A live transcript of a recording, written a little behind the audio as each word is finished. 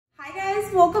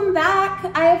welcome back.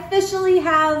 I officially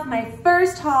have my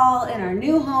first haul in our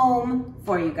new home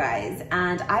for you guys,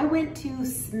 and I went to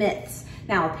Smith's.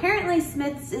 Now, apparently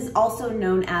Smith's is also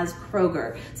known as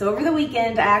Kroger. So over the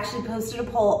weekend, I actually posted a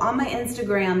poll on my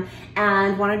Instagram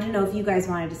and wanted to know if you guys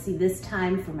wanted to see this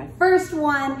time for my first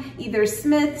one, either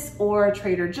Smith's or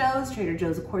Trader Joe's. Trader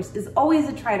Joe's, of course, is always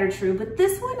a tried or true, but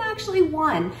this one actually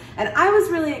won. And I was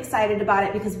really excited about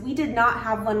it because we did not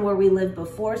have one where we lived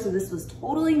before, so this was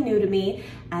totally new to me,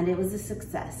 and it was a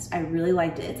success. I really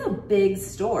liked it. It's a big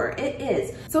store, it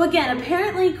is. So again,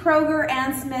 apparently Kroger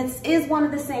and Smith's is one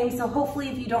of the same, so hopefully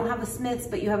if you don't have a Smith's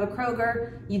but you have a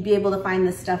Kroger, you'd be able to find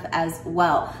this stuff as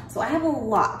well. So I have a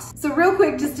lot. So real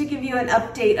quick, just to give you an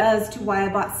update as to why I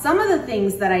bought some of the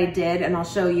things that I did, and I'll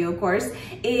show you of course,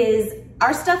 is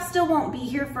our stuff still won't be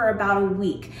here for about a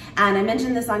week. And I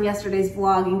mentioned this on yesterday's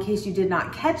vlog in case you did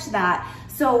not catch that.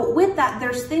 So with that,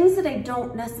 there's things that I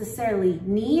don't necessarily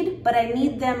need, but I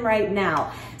need them right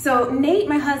now. So Nate,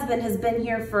 my husband, has been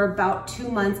here for about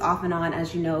 2 months off and on,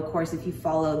 as you know, of course, if you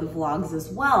follow the vlogs as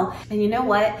well. And you know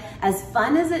what? As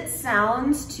fun as it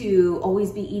sounds to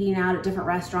always be eating out at different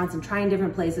restaurants and trying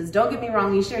different places, don't get me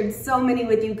wrong, we shared so many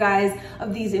with you guys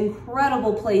of these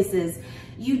incredible places.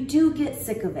 You do get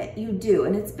sick of it, you do.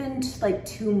 And it's been like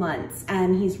 2 months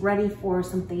and he's ready for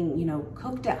something, you know,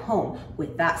 cooked at home.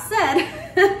 With that said,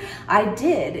 I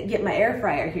did get my air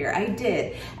fryer here, I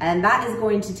did. And that is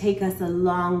going to take us a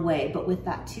long way. But with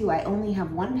that too, I only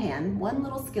have one pan, one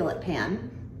little skillet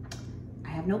pan.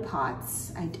 I have no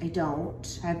pots, I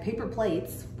don't. I have paper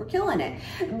plates, we're killing it.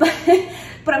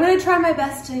 But I'm gonna try my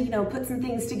best to, you know, put some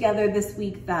things together this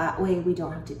week. That way we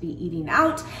don't have to be eating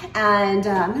out. And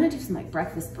I'm gonna do some like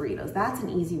breakfast burritos. That's an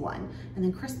easy one. And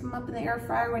then crisp them up in the air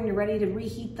fryer when you're ready to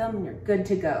reheat them and you're good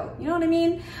to go. You know what I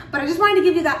mean? But I just wanted to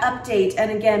give you that update.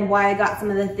 And again, why I got some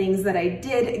of the things that I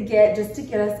did get just to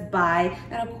get us by.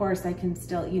 And of course I can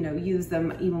still, you know, use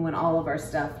them even when all of our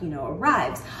stuff, you know,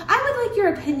 arrives. I would like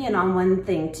your opinion on one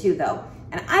thing too though.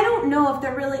 And I don't know if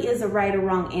there really is a right or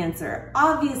wrong answer.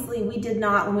 Obviously, we did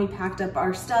not, when we packed up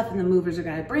our stuff and the movers are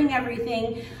gonna bring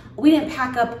everything, we didn't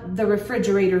pack up the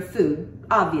refrigerator food,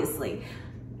 obviously.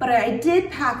 But I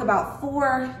did pack about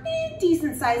 4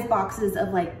 decent sized boxes of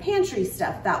like pantry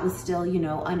stuff that was still, you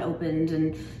know, unopened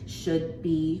and should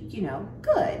be, you know,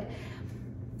 good.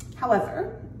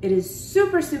 However, it is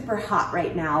super, super hot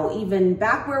right now, even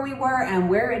back where we were and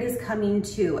where it is coming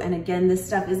to. And again, this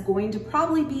stuff is going to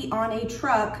probably be on a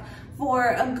truck for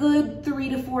a good 3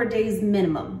 to 4 days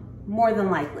minimum, more than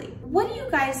likely. What do you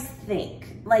guys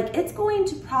think? Like, it's going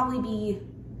to probably be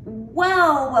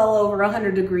well over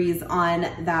 100 degrees on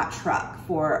that truck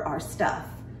for our stuff.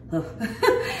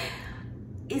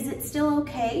 Is it still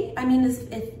okay? I mean,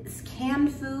 is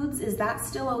canned foods, is that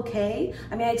still okay?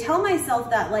 I mean, I tell myself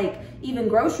that like even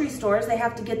grocery stores, they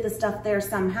have to get the stuff there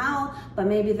somehow, but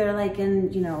maybe they're like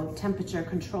in, you know, temperature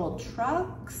controlled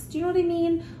trucks. Do you know what I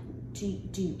mean? Do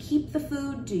you keep the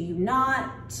food? Do you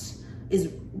not? Is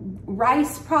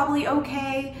rice probably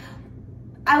okay?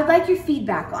 I would like your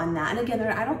feedback on that. And again,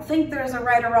 I don't think there's a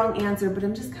right or wrong answer, but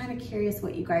I'm just kind of curious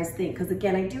what you guys think. Because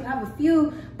again, I do have a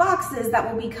few boxes that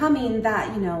will be coming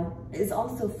that, you know, is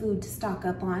also food to stock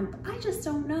up on. But I just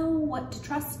don't know what to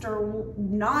trust or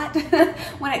not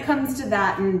when it comes to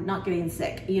that and not getting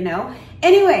sick, you know?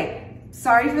 Anyway,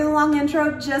 sorry for the long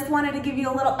intro. Just wanted to give you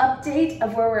a little update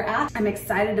of where we're at. I'm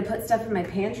excited to put stuff in my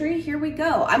pantry. Here we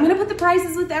go. I'm gonna put the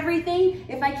prices with everything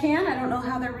if I can. I don't know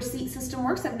how their receipt system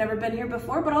works. I've never been here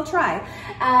before, but I'll try.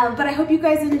 But I hope you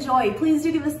guys enjoy. Please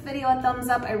do give this video a thumbs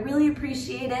up. I really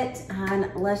appreciate it.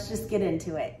 And let's just get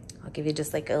into it. I'll give you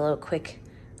just like a little quick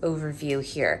overview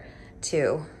here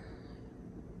too.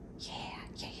 Yeah.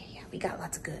 We got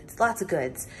lots of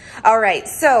goods. All right,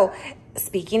 so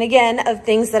speaking again of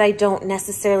things that I don't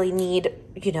necessarily need,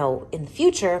 you know, in the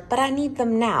future, but I need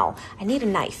them now. I need a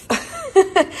knife.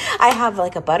 I have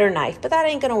like a butter knife, but that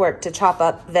ain't gonna work to chop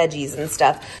up veggies and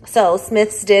stuff. So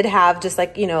Smith's did have just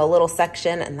like, you know, a little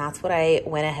section, and that's what I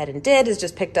went ahead and did, is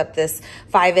just picked up this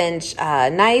 5-inch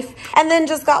knife, and then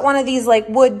just got one of these like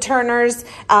wood turners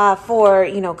for,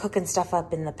 you know, cooking stuff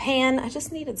up in the pan. I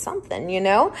just needed something, you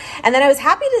know? And then I was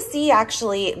happy to see,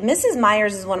 actually, Mrs.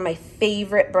 Meyer's is one of my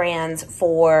favorite brands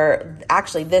for,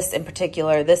 actually this in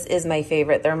particular, this is my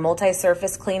favorite. They're a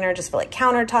multi-surface cleaner just for like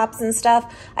countertops and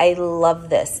stuff. I love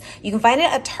this. You can find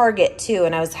it at Target too,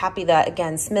 and I was happy that,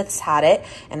 again, Smith's had it,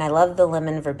 and I love the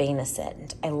lemon verbena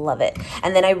scent. I love it.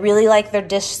 And then I really like their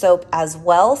dish soap as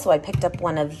well, so I picked up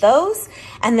one of those.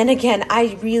 And then again,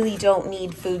 I really don't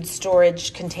need food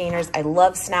storage containers. I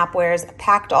love Snapwares. I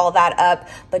packed all that up,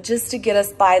 but just to get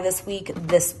us by this week,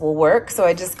 this will work. So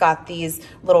I just got these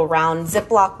little round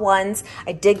Ziploc ones.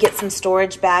 I did get some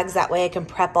storage bags, that way I can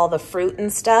prep all the fruit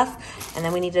and stuff. And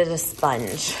then we needed a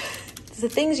sponge. The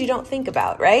things you don't think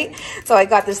about, right? So I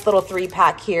got this little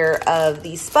 3-pack here of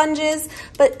these sponges,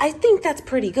 but I think that's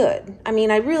pretty good. I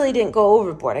mean, I really didn't go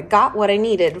overboard. I got what I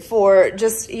needed for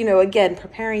just, you know, again,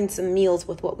 preparing some meals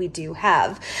with what we do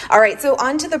have. All right, so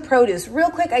on to the produce.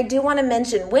 Real quick, I do want to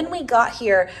mention, when we got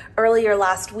here earlier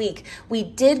last week, we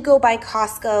did go by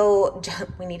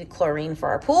Costco. We needed chlorine for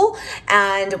our pool,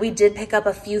 and we did pick up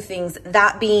a few things,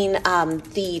 that being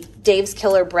the Dave's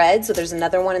Killer bread. So there's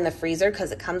another one in the freezer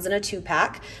because it comes in a 2-pack.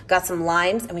 Got some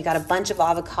limes, and we got a bunch of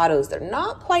avocados. They're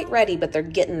not quite ready, but they're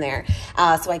getting there.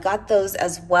 So I got those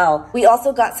as well. We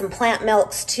also got some plant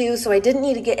milks too, so I didn't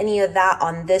need to get any of that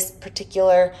on this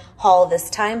particular haul this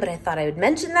time, but I thought I would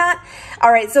mention that.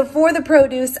 All right, so for the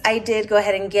produce, I did go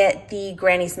ahead and get the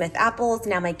Granny Smith apples.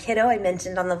 Now my kiddo, I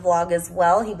mentioned on the vlog as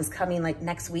well, he was coming like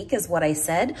next week is what I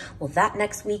said. Well, that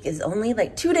next week is only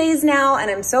like 2 days now,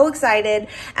 and I'm so excited,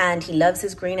 and he loves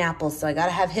his green apples, so I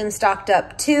gotta have him stocked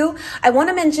up too. I want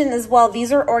to mention as well,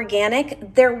 these are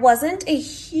organic. There wasn't a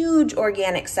huge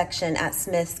organic section at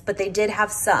Smith's, but they did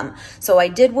have some. So I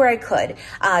did where I could,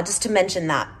 just to mention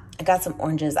that. I got some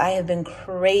oranges. I have been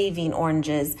craving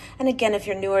oranges. And again, if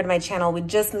you're newer to my channel, we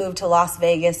just moved to Las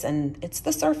Vegas, and it's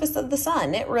the surface of the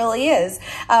sun. It really is.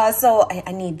 So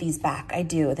I need these back. I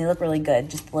do. They look really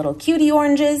good. Just little cutie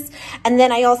oranges. And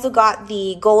then I also got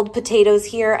the gold potatoes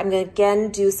here. I'm going to again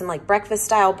do some like breakfast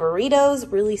style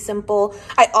burritos. Really simple.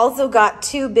 I also got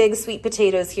 2 big sweet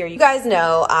potatoes here. You guys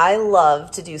know I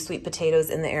love to do sweet potatoes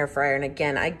in the air fryer. And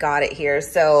again, I got it here.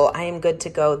 So I am good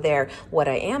to go there. What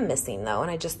I am missing though,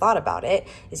 and I just thought about it,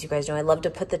 is you guys know I love to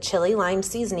put the chili lime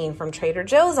seasoning from Trader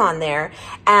Joe's on there,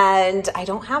 and I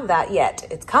don't have that yet.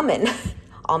 It's coming.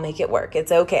 I'll make it work.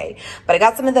 It's okay. But I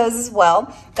got some of those as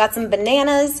well. Got some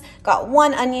bananas. Got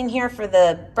 1 onion here for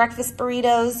the breakfast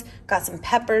burritos. Got some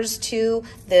peppers too,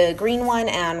 the green one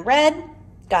and red.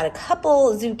 Got a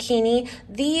couple zucchini.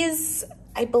 These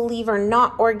I believe are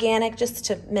not organic, just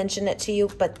to mention it to you,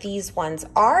 but these ones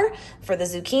are for the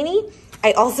zucchini.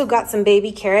 I also got some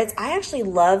baby carrots. I actually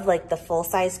love like the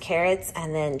full-size carrots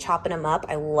and then chopping them up.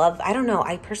 I don't know,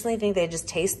 I personally think they just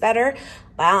taste better,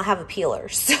 but I don't have a peeler,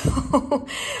 so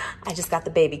I just got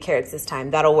the baby carrots this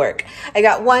time. That'll work. I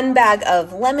got 1 bag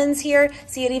of lemons here.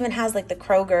 See, it even has like the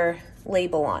Kroger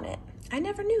label on it. I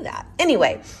never knew that.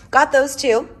 Anyway, got those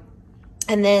too.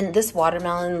 And then this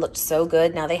watermelon looked so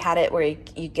good. Now they had it where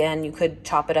you could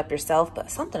chop it up yourself, but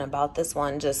something about this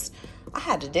one just, I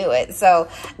had to do it. So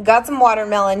got some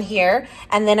watermelon here.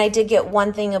 And then I did get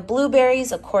 1 thing of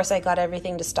blueberries. Of course, I got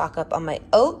everything to stock up on my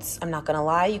oats. I'm not gonna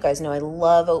lie, you guys know I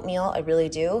love oatmeal. I really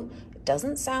do. It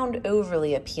doesn't sound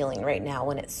overly appealing right now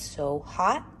when it's so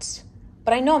hot,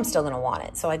 but I know I'm still gonna want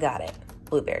it, so I got it.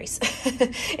 Blueberries.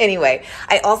 Anyway,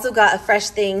 I also got a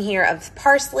fresh thing here of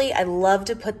parsley. I love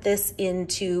to put this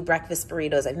into breakfast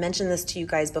burritos. I've mentioned this to you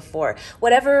guys before.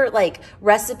 Whatever like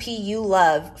recipe you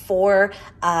love for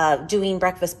doing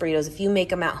breakfast burritos, if you make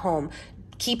them at home,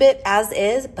 keep it as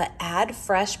is, but add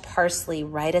fresh parsley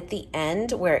right at the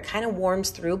end where it kind of warms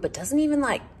through, but doesn't even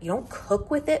like, you don't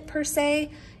cook with it per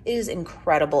se. It is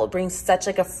incredible. It brings such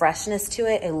like a freshness to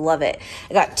it. I love it.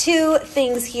 I got 2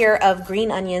 things here of green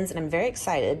onions, and I'm very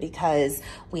excited because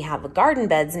we have garden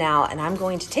beds now, and I'm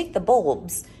going to take the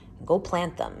bulbs and go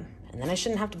plant them. And then I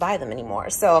shouldn't have to buy them anymore.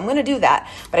 So I'm gonna do that.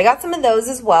 But I got some of those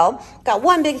as well. Got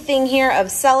 1 big thing here of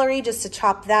celery just to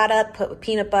chop that up, put with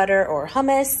peanut butter or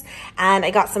hummus. And I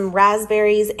got some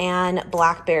raspberries and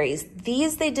blackberries.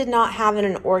 These they did not have in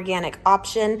an organic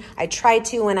option. I try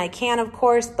to when I can, of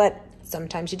course, but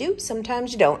sometimes you do,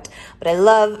 sometimes you don't. But I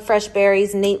love fresh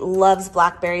berries. Nate loves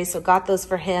blackberries, so got those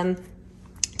for him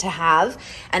to have.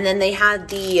 And then they had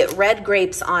the red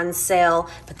grapes on sale,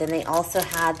 but then they also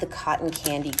had the cotton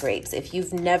candy grapes. If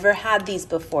you've never had these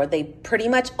before, they pretty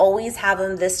much always have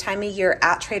them this time of year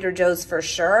at Trader Joe's for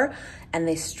sure. and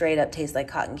they straight up taste like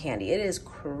cotton candy. It is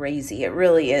crazy. It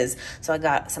really is. So I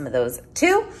got some of those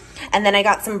too. And then I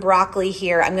got some broccoli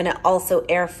here. I'm gonna also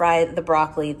air fry the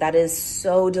broccoli. That is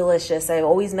so delicious. I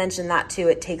always mention that too.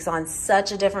 It takes on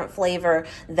such a different flavor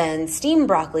than steamed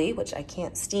broccoli, which I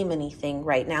can't steam anything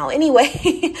right now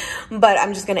anyway, but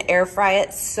I'm just gonna air fry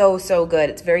it. So, so good.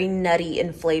 It's very nutty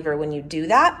in flavor when you do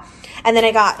that. And then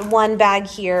I got one bag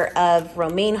here of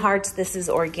romaine hearts. This is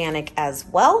organic as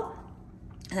well.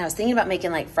 And I was thinking about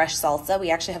making like fresh salsa. We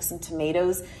actually have some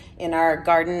tomatoes in our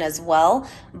garden as well,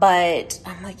 but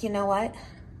I'm like, you know what?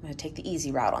 I'm gonna take the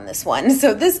easy route on this one.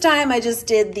 So this time I just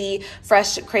did the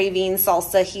fresh craving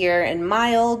salsa here in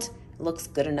mild. Looks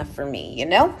good enough for me, you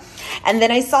know? And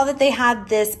then I saw that they had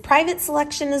this Private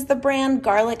Selection is the brand,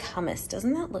 garlic hummus.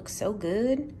 Doesn't that look so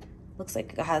good? Looks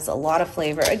like it has a lot of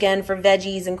flavor, again, for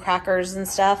veggies and crackers and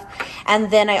stuff.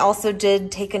 And then I also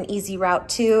did take an easy route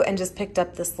too and just picked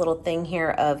up this little thing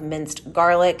here of minced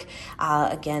garlic,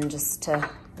 again, just to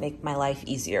make my life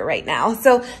easier right now.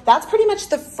 So that's pretty much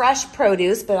the fresh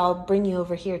produce, but I'll bring you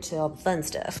over here to all the fun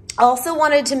stuff. I also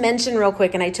wanted to mention real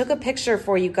quick, and I took a picture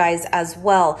for you guys as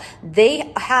well.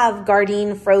 They have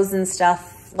Gardein frozen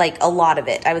stuff, like a lot of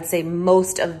it. I would say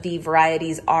most of the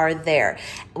varieties are there,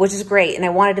 which is great. And I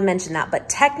wanted to mention that, but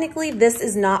technically this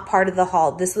is not part of the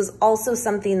haul. This was also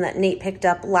something that Nate picked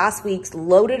up last week,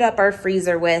 loaded up our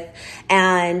freezer with,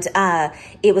 and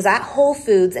it was at Whole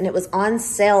Foods and it was on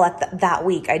sale at that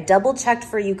week. I double checked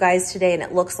for you guys today and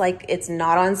it looks like it's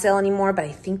not on sale anymore, but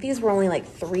I think these were only like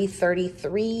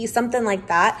 $3.33, something like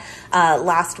that,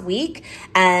 last week.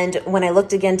 And when I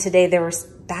looked again today, there were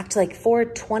back to like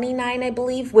 $4.29, I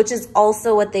believe, which is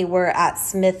also what they were at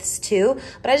Smith's too.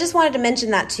 But I just wanted to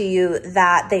mention that to you,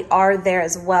 that they are there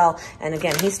as well. And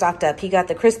again, he stocked up. He got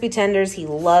the crispy tenders. He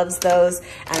loves those.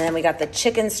 And then we got the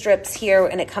chicken strips here,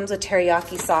 and it comes with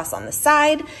teriyaki sauce on the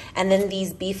side. And then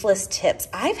these beefless tips.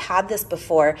 I've had this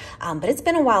before, but it's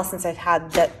been a while since I've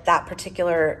had that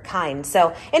particular kind.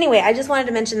 So anyway, I just wanted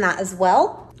to mention that as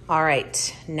well. All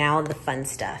right, now the fun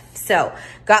stuff. So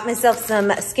got myself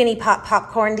some Skinny Pop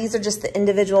popcorn. These are just the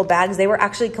individual bags. They were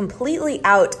actually completely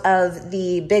out of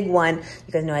the big one.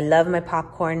 You guys know I love my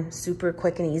popcorn, super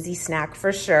quick and easy snack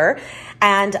for sure.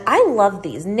 And I love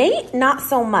these. Nate, not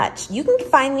so much. You can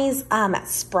find these at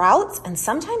Sprouts, and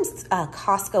sometimes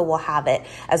Costco will have it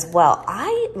as well.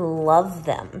 I love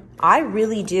them. I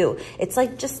really do. It's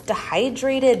like just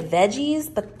dehydrated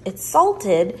veggies, but it's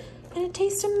salted, and it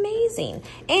tastes amazing.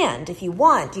 And if you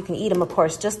want, you can eat them, of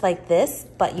course, just like this,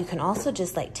 but you can also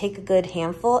just like take a good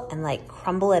handful and like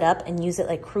crumble it up and use it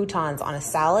like croutons on a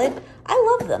salad.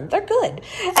 I love them, they're good.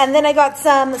 And then I got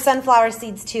some sunflower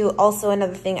seeds too, also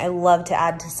another thing I love to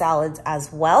add to salads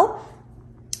as well.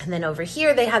 And then over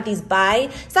here, they have these bai.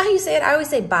 Is that how you say it? I always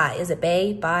say bai. Is it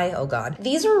bay? Bai? Oh God.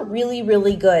 These are really,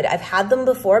 really good. I've had them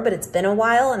before, but it's been a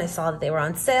while and I saw that they were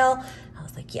on sale. I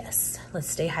was like, yes, let's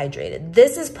stay hydrated.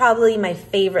 This is probably my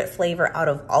favorite flavor out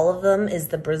of all of them, is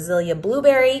the Brasilia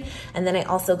blueberry. And then I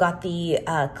also got the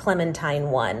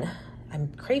clementine one. I'm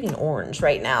craving orange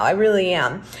right now. I really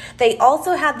am. They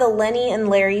also had the Lenny and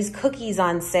Larry's cookies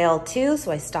on sale too,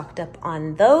 so I stocked up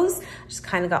on those. Just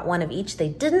kind of got one of each. They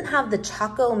didn't have the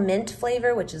Choco Mint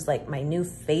flavor, which is like my new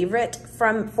favorite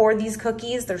for these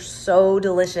cookies. They're so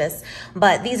delicious,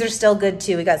 but these are still good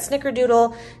too. We got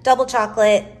Snickerdoodle, double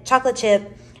chocolate, chocolate chip,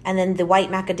 and then the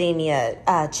white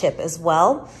macadamia chip as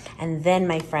well. And then,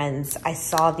 my friends, I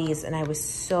saw these and I was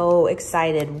so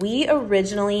excited. We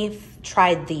originally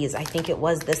tried these, I think it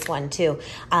was this one too,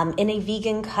 in a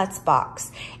vegan cuts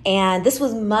box. And this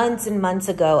was months and months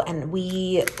ago, and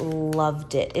we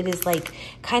loved it. It is like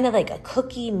kind of like a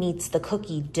cookie meets the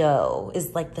cookie dough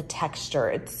is like the texture.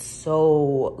 It's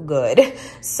so good,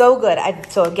 so good.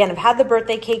 So again, I've had the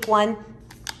birthday cake one.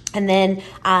 And then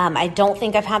I don't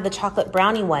think I've had the chocolate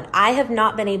brownie one. I have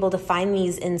not been able to find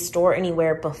these in store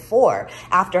anywhere before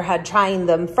after trying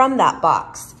them from that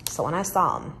box. So when I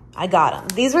saw them, I got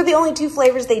them. These were the only two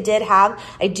flavors they did have.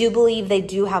 I do believe they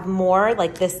do have more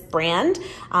like this brand,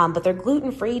 but they're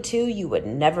gluten-free too. You would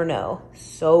never know.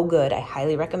 So good. I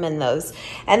highly recommend those.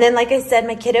 And then, like I said,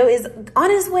 my kiddo is on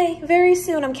his way very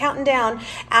soon. I'm counting down,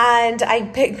 and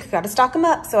got to stock them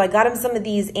up. So I got him some of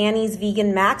these Annie's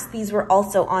Vegan Max. These were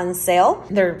also on sale.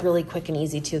 They're really quick and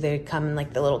easy too. They come in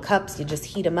like the little cups. You just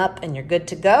heat them up and you're good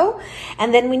to go.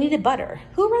 And then we needed butter.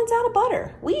 Who runs out of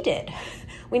butter? We did.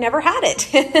 We never had it.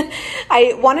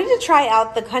 I wanted to try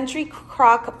out the Country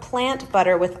Crock plant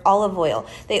butter with olive oil.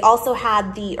 They also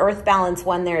had the Earth Balance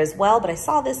one there as well, but I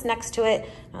saw this next to it.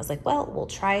 And I was like, well, we'll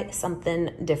try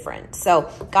something different.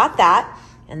 So got that.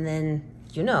 And then,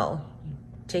 you know,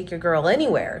 take your girl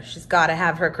anywhere, she's got to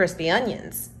have her crispy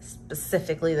onions,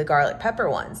 specifically the garlic pepper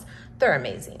ones. They're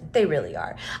amazing. They really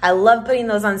are. I love putting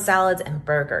those on salads and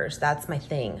burgers. That's my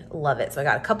thing. Love it. So I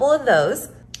got a couple of those.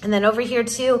 And then over here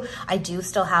too, I do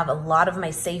still have a lot of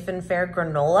my Safe and Fair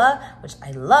granola, which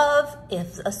I love,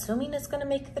 assuming it's gonna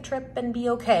make the trip and be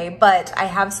okay. But I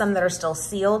have some that are still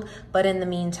sealed. But in the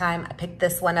meantime, I picked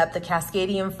this one up, the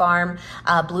Cascadian Farm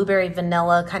blueberry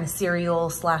vanilla kind of cereal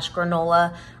slash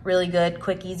granola. Really good,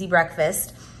 quick, easy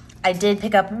breakfast. I did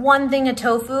pick up one thing of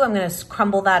tofu. I'm gonna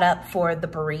crumble that up for the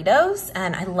burritos.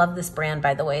 And I love this brand,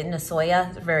 by the way,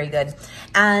 Nasoya, very good.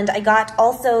 And I got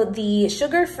also the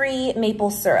sugar-free maple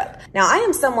syrup. Now, I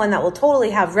am someone that will totally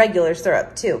have regular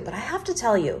syrup too, but I have to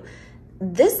tell you,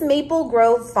 this Maple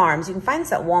Grove Farms, you can find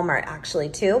this at Walmart actually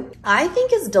too, I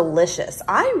think is delicious.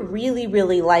 I really,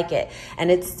 really like it. And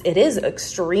it is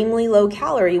extremely low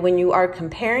calorie when you are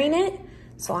comparing it.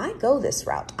 So I go this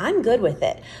route. I'm good with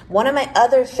it. One of my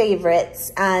other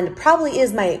favorites, and probably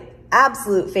is my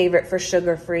absolute favorite for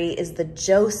sugar-free, is the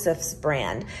Joseph's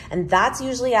brand. And that's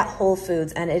usually at Whole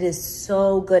Foods, and it is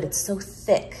so good. It's so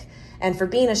thick. And for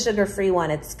being a sugar-free one,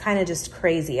 it's kind of just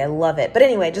crazy. I love it. But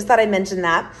anyway, just thought I'd mention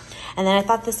that. And then I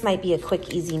thought this might be a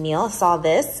quick, easy meal. I saw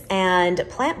this, and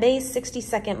plant-based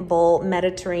 60-second bowl,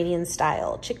 Mediterranean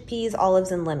style. Chickpeas,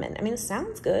 olives, and lemon. I mean, it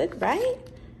sounds good, right?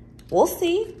 We'll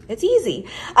see. It's easy.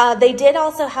 They did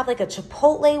also have like a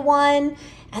Chipotle one,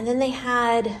 and then they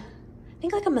had, I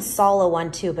think like a masala one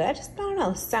too, but I don't know,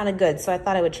 it sounded good. So I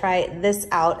thought I would try this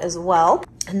out as well.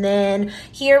 And then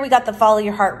here we got the Follow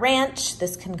Your Heart Ranch.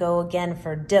 This can go again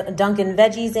for dunking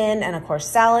veggies in, and of course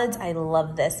salads. I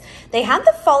love this. They had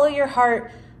the Follow Your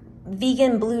Heart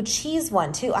vegan blue cheese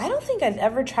one too. I don't think I've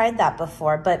ever tried that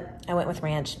before, but I went with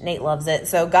ranch. Nate loves it,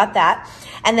 so got that.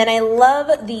 And then I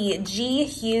love the G.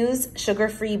 Hughes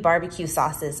sugar-free barbecue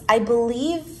sauces. I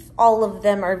believe all of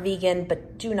them are vegan,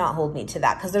 but do not hold me to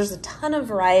that because there's a ton of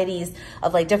varieties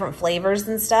of like different flavors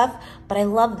and stuff, but I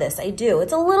love this. I do.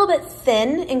 It's a little bit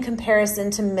thin in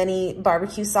comparison to many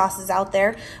barbecue sauces out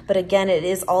there, but again, it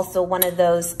is also one of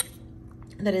those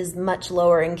that is much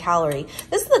lower in calorie.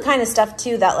 This is the kind of stuff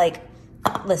too that, like,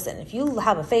 listen, if you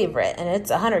have a favorite and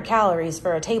it's 100 calories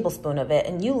for a tablespoon of it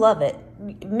and you love it,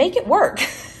 make it work.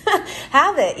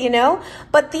 Have it, you know?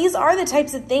 But these are the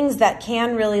types of things that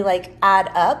can really like add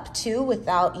up too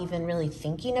without even really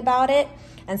thinking about it.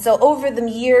 And so over the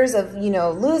years of, you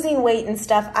know, losing weight and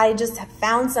stuff, I just have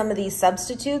found some of these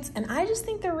substitutes and I just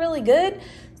think they're really good.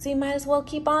 So you might as well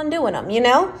keep on doing them, you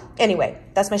know? Anyway,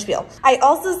 that's my spiel. I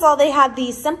also saw they had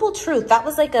the Simple Truth. That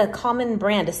was like a common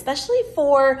brand, especially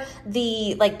for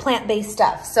the like plant-based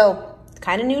stuff. So it's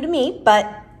kind of new to me, but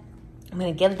I'm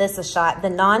gonna give this a shot. The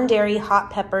non-dairy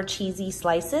hot pepper cheesy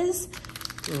slices.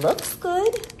 Looks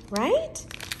good, right?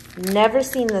 Never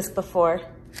seen this before.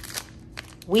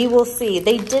 We will see.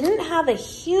 They didn't have a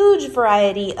huge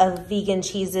variety of vegan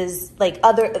cheeses, like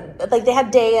they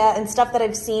had Daya and stuff that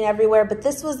I've seen everywhere, but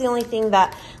this was the only thing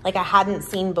that like I hadn't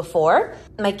seen before.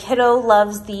 My kiddo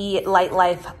loves the Light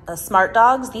Life Smart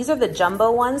Dogs. These are the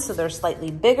jumbo ones, so they're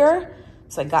slightly bigger.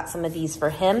 So I got some of these for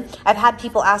him. I've had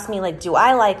people ask me, like, do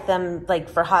I like them, like,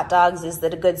 for hot dogs? Is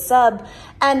that a good sub?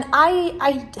 And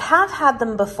I have had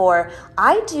them before.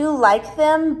 I do like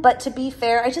them, but to be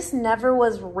fair, I just never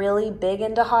was really big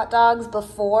into hot dogs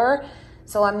before.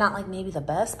 So I'm not like maybe the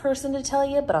best person to tell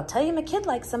you, but I'll tell you my kid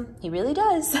likes them. He really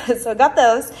does. So I got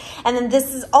those. And then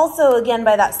this is also, again,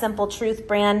 by that Simple Truth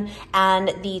brand,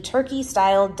 and the turkey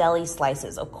style deli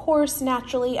slices. Of course,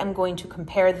 naturally, I'm going to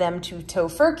compare them to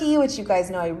Tofurkey, which you guys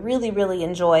know I really, really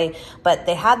enjoy. But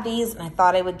they had these and I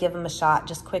thought I would give them a shot.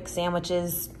 Just quick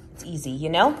sandwiches. It's easy, you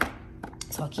know?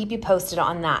 So I'll keep you posted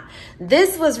on that.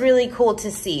 This was really cool to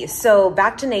see. So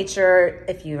Back to Nature,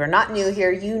 if you are not new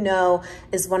here, you know,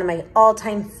 is one of my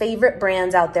all-time favorite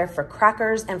brands out there for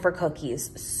crackers and for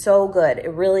cookies. So good, it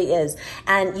really is.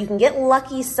 And you can get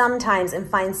lucky sometimes and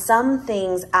find some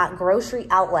things at Grocery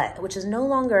Outlet, which is no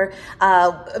longer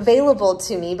available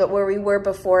to me, but where we were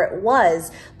before it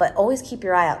was. But always keep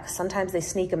your eye out because sometimes they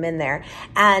sneak them in there.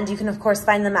 And you can of course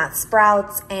find them at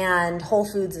Sprouts and Whole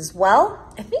Foods as well.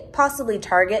 I think possibly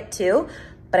Target too,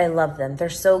 but I love them. They're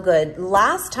so good.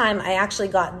 Last time I actually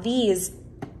got these,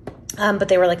 but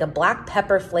they were like a black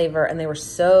pepper flavor and they were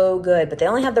so good, but they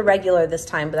only had the regular this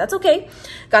time, but that's okay.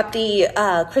 Got the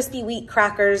crispy wheat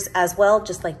crackers as well,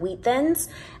 just like Wheat Thins,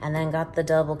 and then got the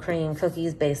double cream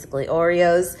cookies, basically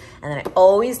Oreos. And then I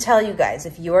always tell you guys,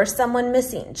 if you're someone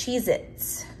missing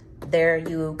Cheez-Its, there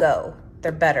you go.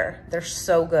 They're better. They're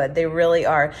so good. They really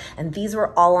are. And these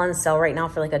were all on sale right now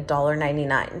for like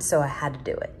 $1.99. So I had to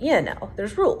do it. You know,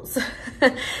 there's rules.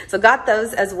 So got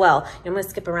those as well. I'm gonna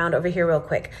skip around over here real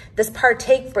quick. This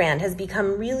Partake brand has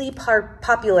become really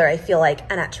popular, I feel like.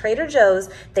 And at Trader Joe's,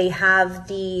 they have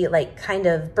the like kind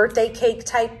of birthday cake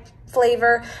type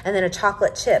flavor and then a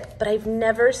chocolate chip, but I've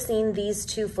never seen these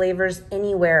two flavors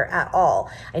anywhere at all.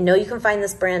 I know you can find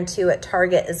this brand too at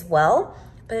Target as well,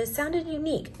 but it sounded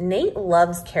unique. Nate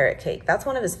loves carrot cake. That's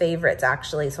one of his favorites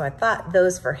actually. So I thought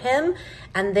those for him.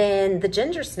 And then the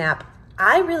ginger snap,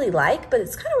 I really like, but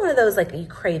it's kind of one of those like you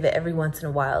crave it every once in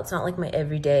a while. It's not like my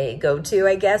everyday go-to,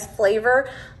 I guess, flavor.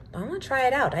 I want to try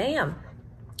it out. I am.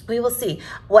 We will see.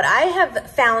 What I have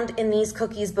found in these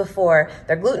cookies before,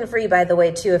 they're gluten-free by the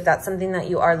way too, if that's something that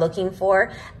you are looking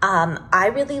for. I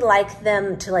really like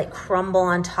them to like crumble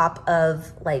on top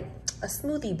of like a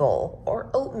smoothie bowl or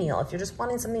oatmeal. If you're just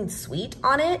wanting something sweet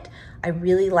on it, I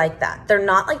really like that. They're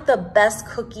not like the best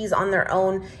cookies on their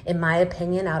own, in my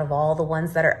opinion, out of all the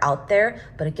ones that are out there.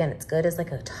 But again, it's good as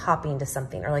like a topping to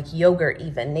something, or like yogurt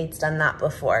even. Nate's done that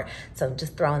before. So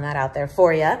just throwing that out there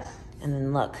for you. And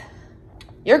then look,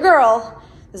 your girl,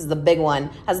 this is the big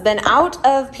one, has been out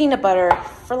of peanut butter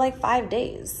for like 5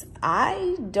 days.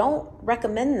 I don't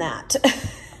recommend that.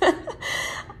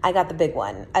 I got the big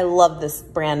one. I love this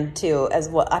brand too as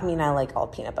well. I mean, I like all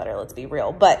peanut butter, let's be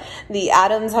real, but the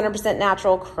Adams 100%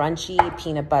 natural crunchy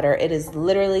peanut butter, it is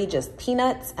literally just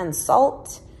peanuts and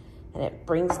salt, and it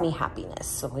brings me happiness.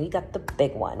 So we got the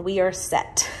big one. We are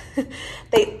set.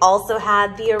 They also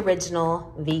had the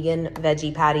original vegan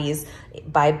veggie patties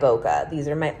by Boga. These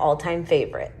are my all-time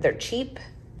favorite. They're cheap,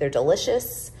 they're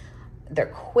delicious, they're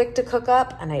quick to cook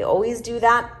up, and I always do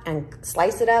that and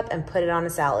slice it up and put it on a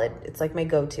salad. It's like my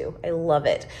go-to. I love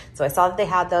it. So I saw that they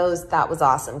had those. That was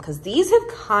awesome because these have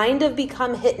kind of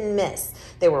become hit and miss.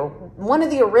 They were one of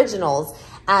the originals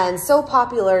and so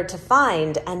popular to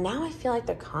find, and now I feel like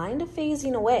they're kind of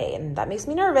phasing away, and that makes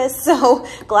me nervous. So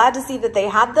glad to see that they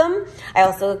had them. I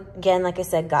also, again, like I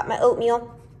said, got my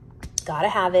oatmeal. Gotta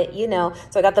have it, you know.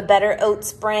 So I got the Better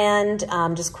Oats brand,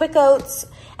 just quick oats.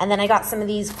 And then I got some of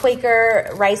these Quaker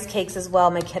rice cakes as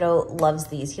well. My kiddo loves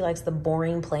these. He likes the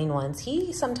boring plain ones.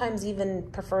 He sometimes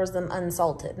even prefers them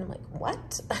unsalted. And I'm like,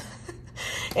 what?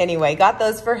 Anyway, got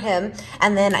those for him.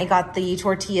 And then I got the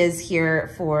tortillas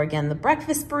here for, again, the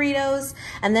breakfast burritos.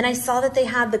 And then I saw that they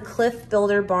had the Cliff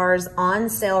Builder bars on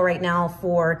sale right now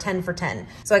for 10 for 10.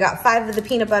 So I got 5 of the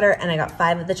peanut butter and I got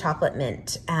 5 of the chocolate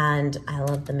mint. And I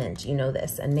love the mint, you know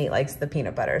this, and Nate likes the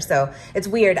peanut butter. So it's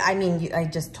weird. I mean, I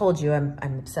just told you I'm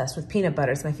obsessed with peanut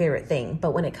butter. It's my favorite thing.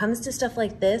 But when it comes to stuff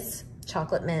like this,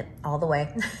 chocolate mint all the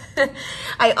way.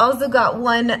 I also got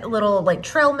one little like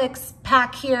trail mix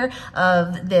pack here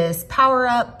of this Power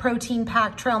Up protein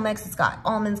pack trail mix. It's got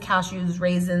almonds, cashews,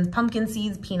 raisins, pumpkin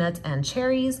seeds, peanuts, and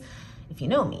cherries. If you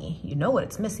know me, you know what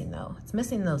it's missing though. It's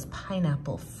missing those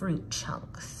pineapple fruit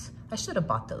chunks. I should have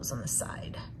bought those on the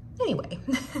side. Anyway,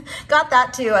 got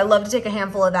that too. I love to take a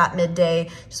handful of that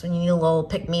midday, just when you need a little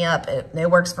pick-me-up.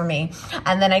 It works for me.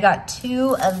 And then I got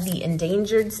 2 of the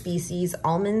Endangered Species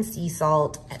Almond Sea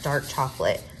Salt Dark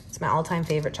Chocolate. It's my all-time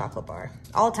favorite chocolate bar.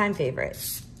 All-time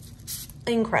favorite.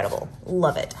 Incredible.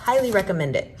 Love it. Highly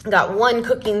recommend it. Got 1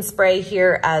 cooking spray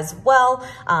here as well,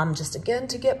 just again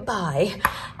to get by.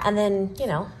 And then, you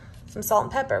know, some salt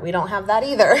and pepper. We don't have that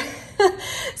either.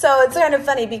 So it's kind of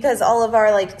funny because all of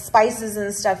our like spices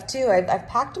and stuff too, I've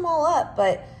packed them all up,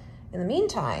 but in the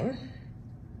meantime,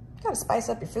 you gotta spice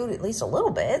up your food at least a little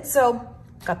bit. So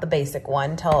got the basic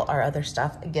one till our other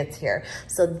stuff gets here.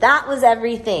 So that was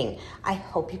everything. I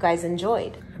hope you guys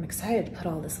enjoyed. I'm excited to put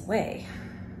all this away.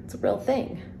 It's a real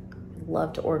thing. I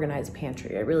love to organize a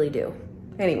pantry, I really do.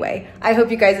 Anyway, I hope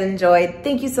you guys enjoyed.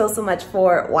 Thank you so much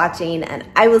for watching, and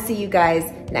I will see you guys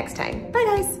next time. Bye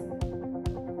guys.